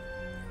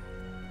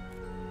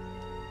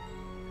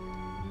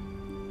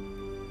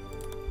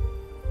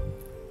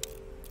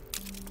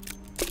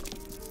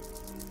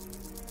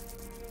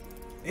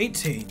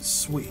 $18,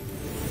 sweet.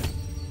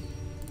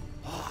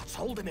 Oh, it's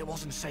told him it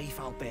wasn't safe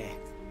out there.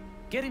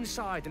 Get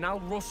inside and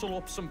I'll rustle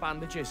up some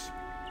bandages.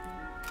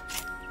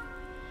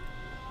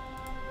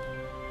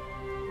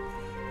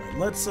 Right,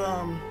 let's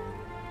can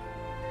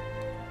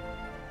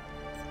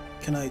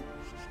I?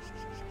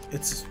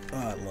 It's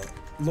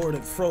Lord,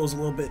 it froze a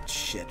little bit.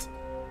 Shit.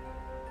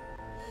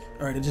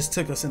 All right, it just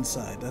took us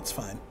inside. That's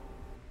fine.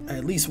 I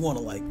at least want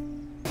to like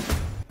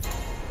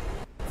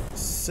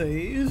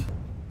save.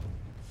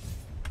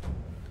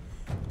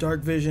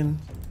 Dark vision.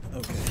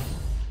 Okay.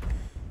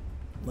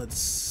 Let's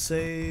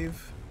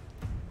save.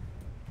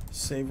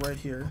 Save right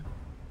here.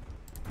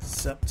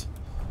 Accept.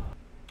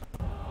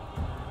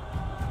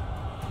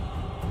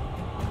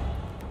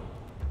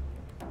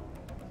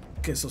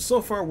 Okay,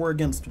 so far we're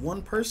against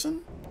one person.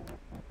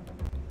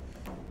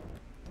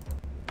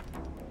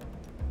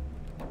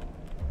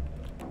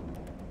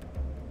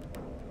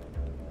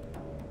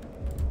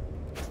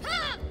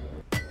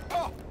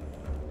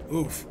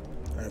 Oof.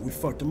 Alright, we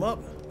fucked him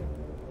up.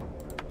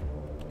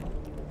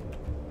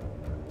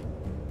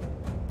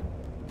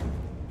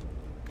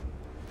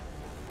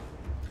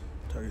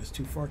 Target is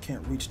too far,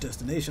 can't reach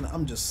destination.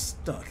 I'm just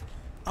stuck.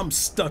 I'm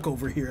stuck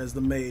over here as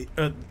the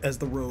as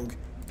the rogue.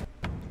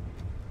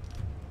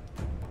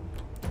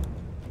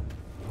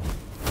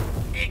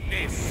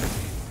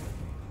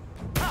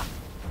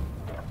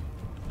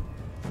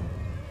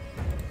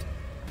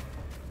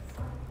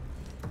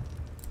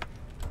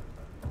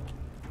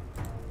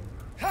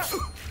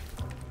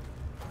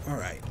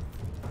 Alright.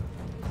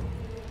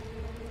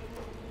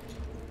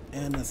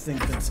 And I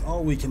think that's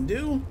all we can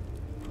do.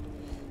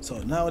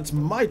 So now it's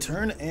my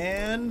turn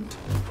and...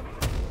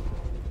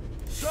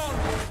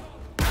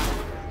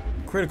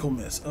 Critical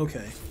miss.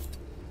 Okay.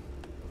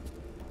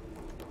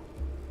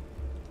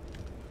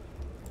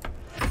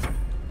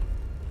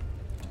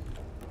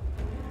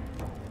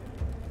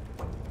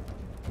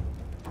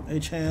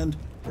 H-hand,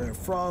 Rare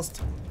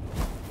Frost.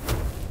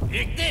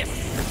 Take this!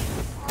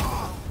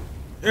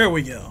 There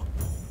we go.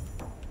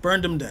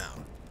 Burned him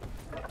down.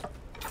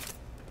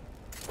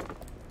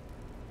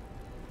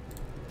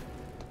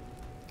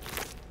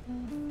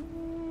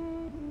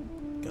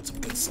 Got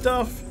some good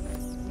stuff.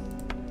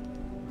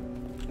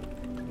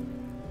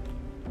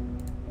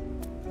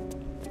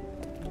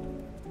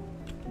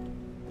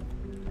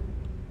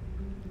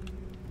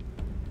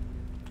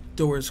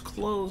 Door is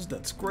closed,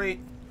 that's great.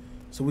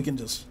 So we can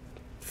just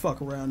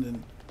fuck around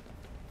and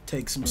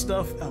take some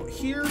stuff out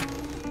here.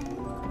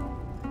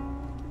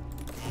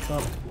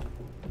 Cup.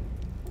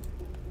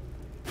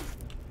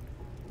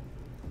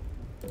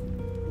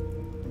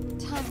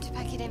 Time to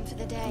pack it in for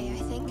the day, I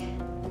think.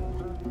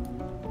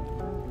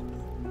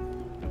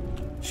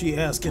 She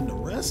asking to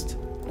rest?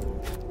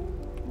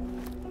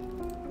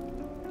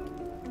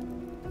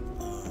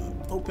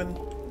 Open.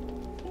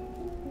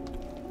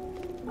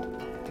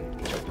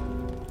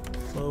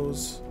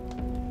 Close.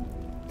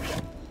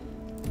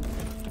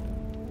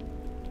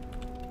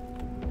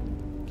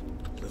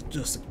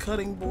 Just a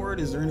cutting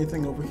board. Is there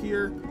anything over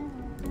here?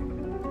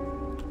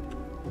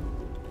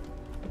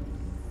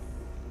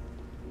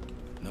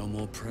 No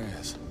more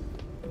prayers.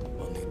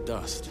 Only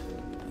dust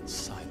and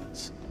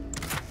silence.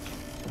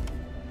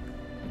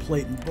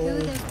 Plate and bowl. Who are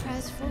those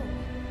prayers for?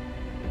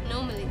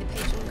 Normally the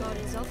patron god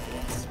is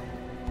obvious.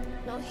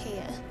 Not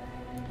here.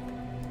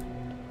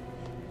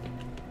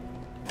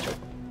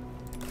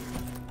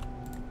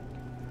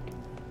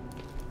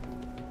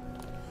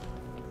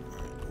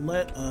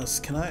 Let us,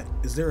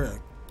 is there a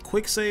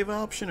quick save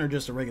option or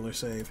just a regular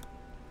save?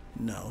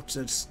 No,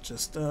 just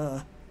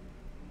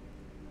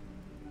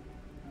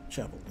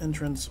chapel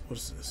entrance. What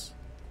is this?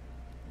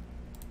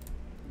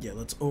 Yeah,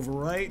 let's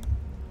overwrite.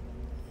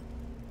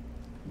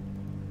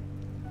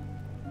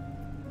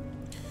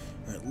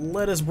 Alright,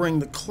 let us bring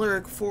the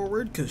cleric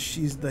forward because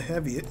she's the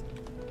heaviest.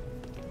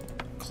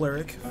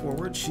 Cleric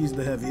forward, she's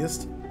the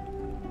heaviest.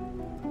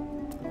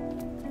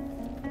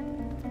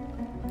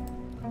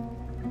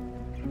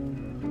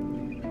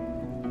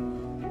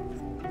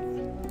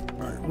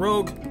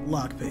 Rogue,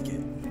 lockpick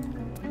it.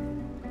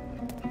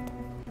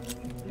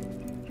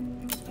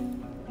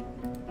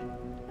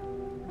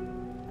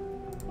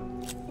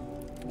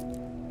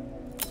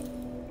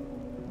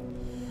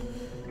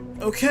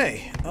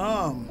 Okay,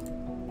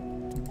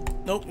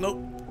 nope,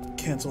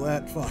 cancel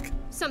that, fuck.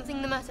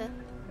 Something the matter?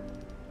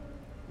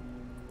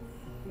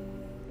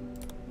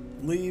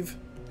 Leave.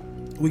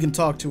 We can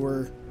talk to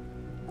her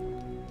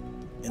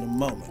in a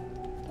moment.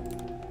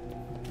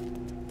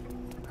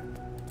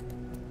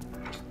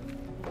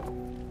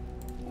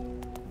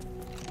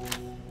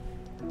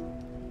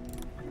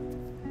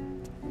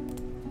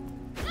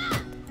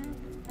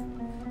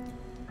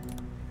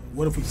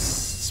 What if we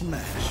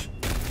smash?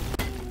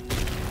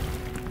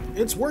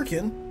 It's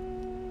working.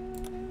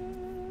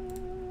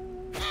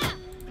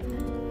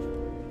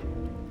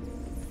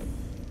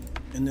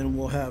 And then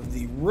we'll have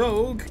the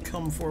rogue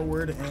come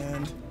forward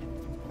and...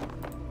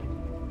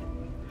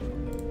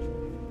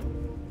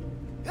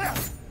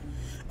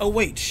 Oh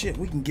wait, shit,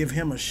 we can give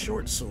him a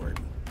short sword.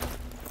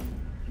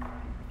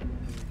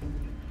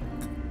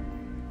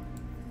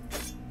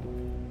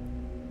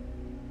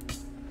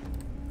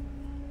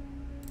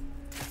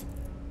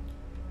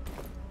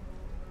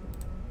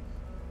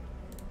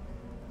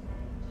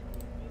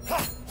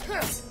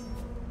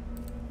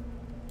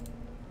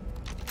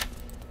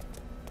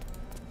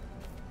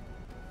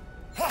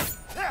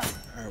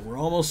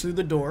 almost through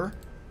the door.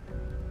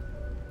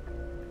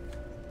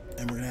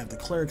 And we're going to have the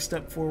cleric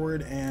step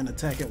forward and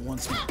attack it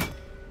once more.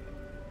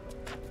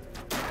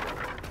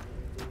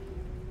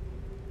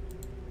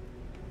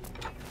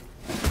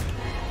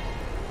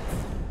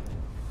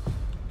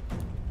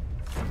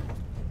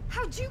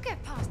 How'd you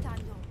get past that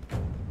door?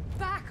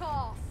 Back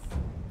off!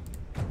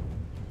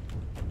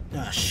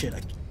 Ah, shit.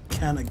 I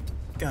kind of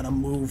got to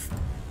move.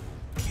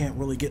 Can't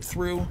really get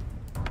through.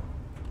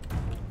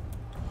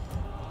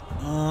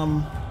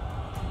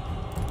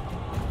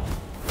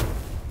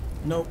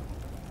 Nope.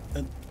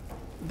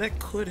 That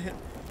could hit.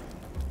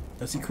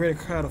 Does he create a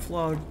cloud of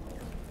fog?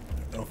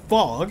 A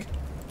fog?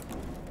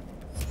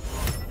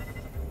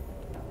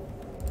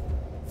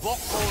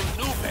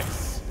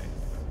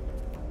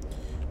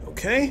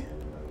 Okay.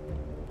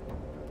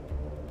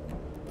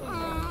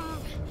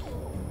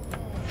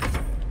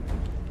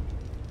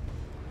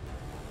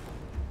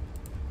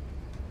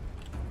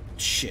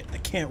 Shit, I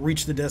can't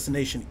reach the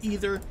destination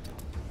either.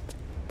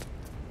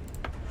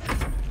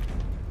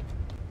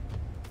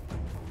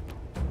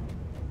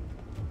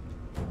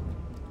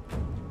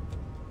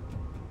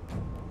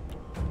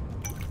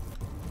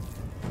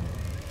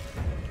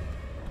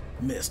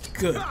 Missed.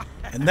 Good.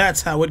 And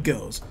that's how it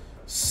goes.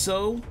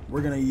 So,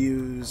 we're going to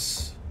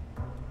use...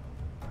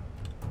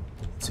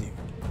 Let's see.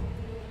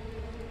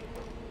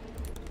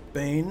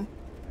 Bane.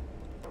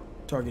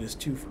 Target is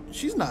too...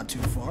 She's not too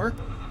far.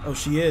 Oh,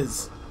 she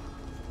is.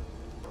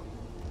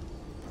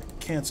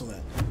 Cancel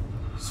that.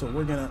 So,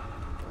 we're going to...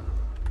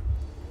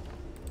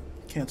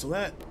 Cancel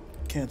that.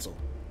 Cancel.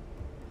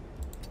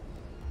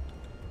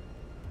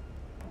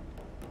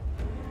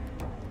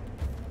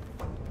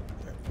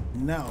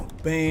 Now,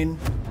 Bane...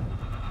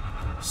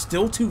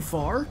 Still too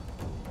far?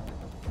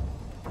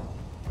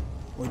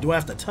 Wait, do I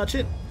have to touch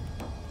it?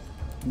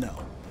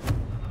 No.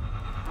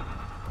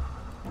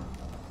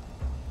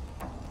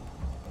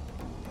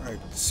 Alright,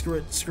 screw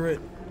it, screw it.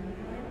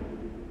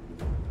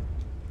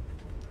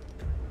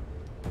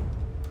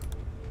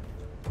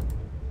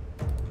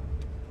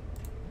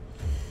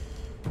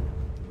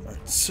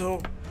 Alright,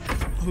 so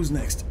who's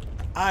next?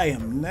 I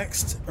am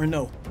next. Or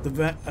no,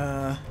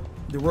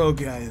 the rogue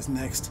guy is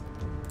next.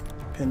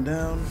 Pin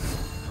down.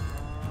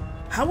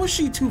 How was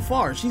she too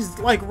far? She's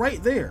like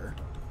right there.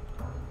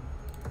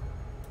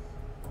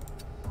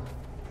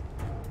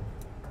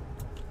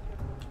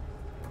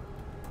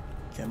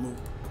 Can't move.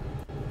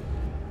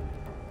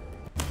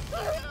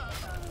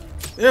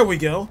 There we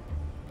go.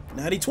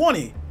 Natty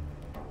 20.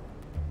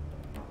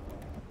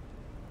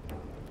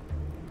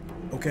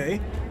 Okay.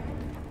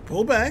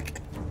 Pull back.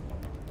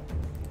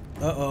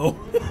 Uh-oh.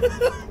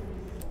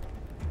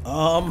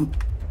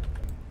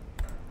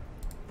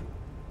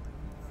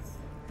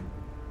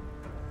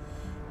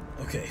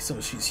 Okay,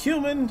 so she's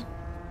human.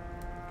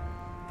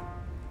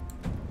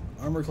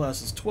 Armor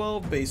class is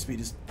 12. Base speed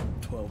is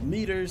 12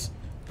 meters.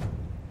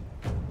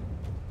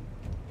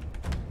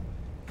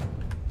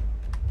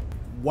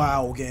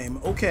 Wow,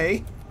 game.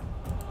 Okay.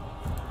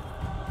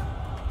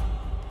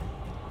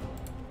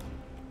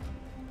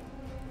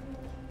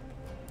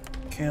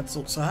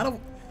 Cancel. So how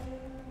do...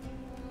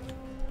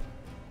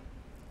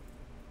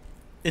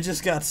 It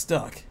just got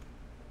stuck.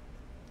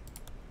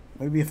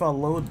 Maybe if I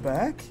load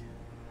back?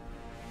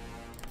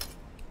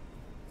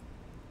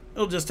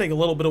 It'll just take a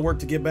little bit of work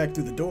to get back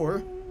through the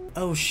door.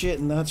 Oh shit,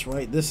 and that's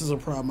right. This is a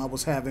problem I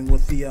was having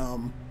with the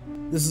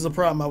this is a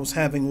problem I was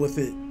having with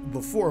it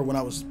before when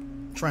I was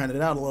trying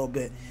it out a little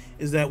bit,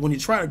 is that when you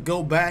try to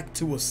go back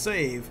to a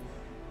save,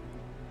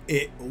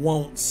 it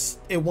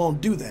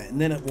won't do that, and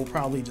then it will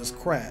probably just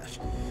crash.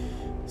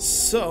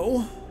 So,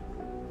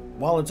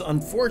 while it's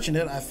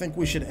unfortunate, I think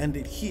we should end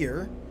it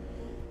here.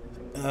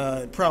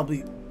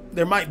 Probably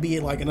there might be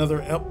like another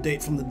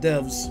update from the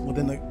devs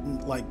within the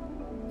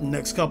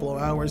next couple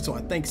of hours. So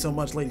I thank so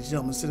much, ladies and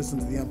gentlemen,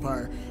 citizens of the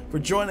Empire, for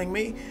joining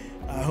me.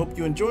 I hope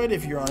you enjoyed.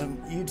 If you're on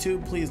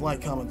YouTube, please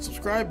like, comment,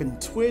 subscribe, and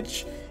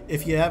Twitch.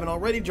 If you haven't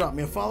already, drop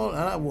me a follow, and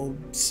I will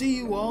see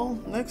you all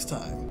next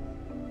time.